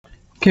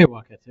Okay,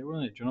 Wildcats,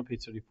 everyone at journal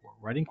page 34.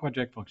 Writing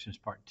quadratic functions,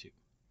 part 2.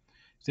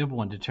 Example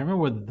 1. Determine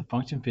whether the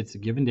function fits the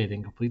given data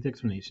and complete the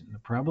explanation. The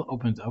parabola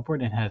opens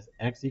upward and has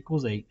x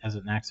equals 8 as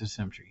an axis of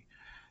symmetry.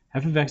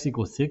 F of x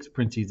equals 6,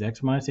 parentheses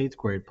x minus 8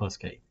 squared plus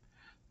k.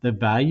 The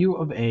value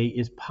of a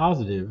is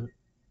positive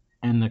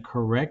and the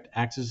correct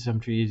axis of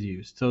symmetry is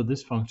used, so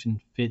this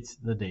function fits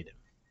the data.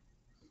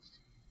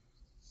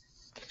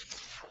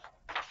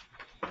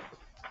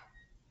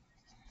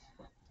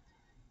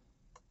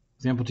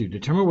 Example 2.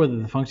 Determine whether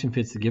the function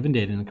fits the given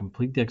data and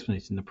complete the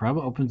explanation. The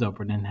parabola opens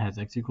upward and has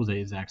x equals 8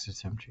 as axis of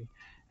symmetry.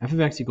 F of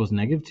x equals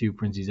negative 2,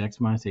 parentheses x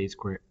minus 8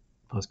 squared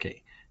plus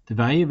k. The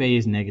value of a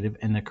is negative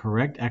and the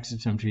correct axis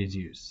of symmetry is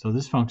used, so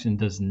this function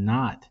does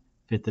not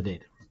fit the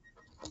data.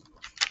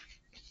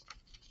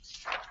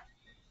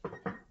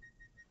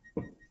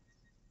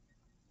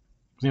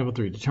 Example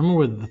 3. Determine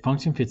whether the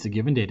function fits the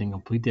given data and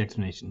complete the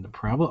explanation. The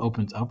parabola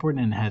opens upward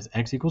and has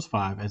x equals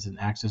 5 as an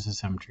axis of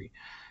symmetry.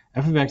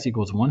 F of x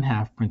equals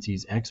 1/2,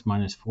 parentheses x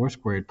minus 4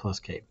 squared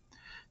plus k.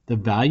 The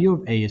value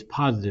of a is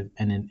positive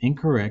and an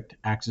incorrect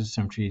axis of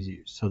symmetry is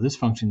used, so this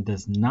function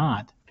does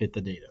not fit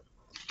the data.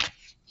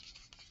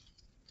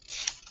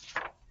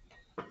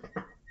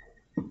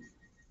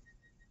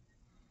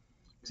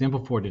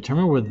 Example 4.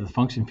 Determine whether the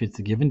function fits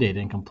the given data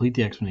and complete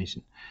the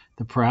explanation.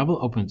 The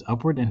parabola opens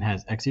upward and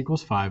has x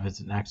equals 5 as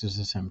an axis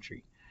of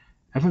symmetry.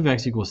 F of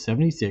x equals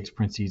 76,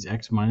 parentheses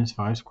x minus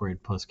 5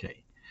 squared plus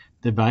k.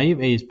 The value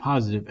of a is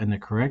positive and the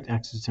correct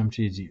axis of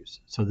symmetry is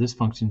used, so this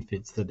function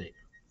fits the data.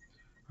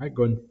 All right,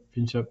 go ahead and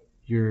finish up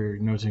your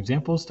notes and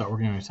examples, start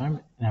working on your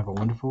assignment, and have a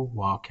wonderful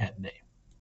Wildcat day.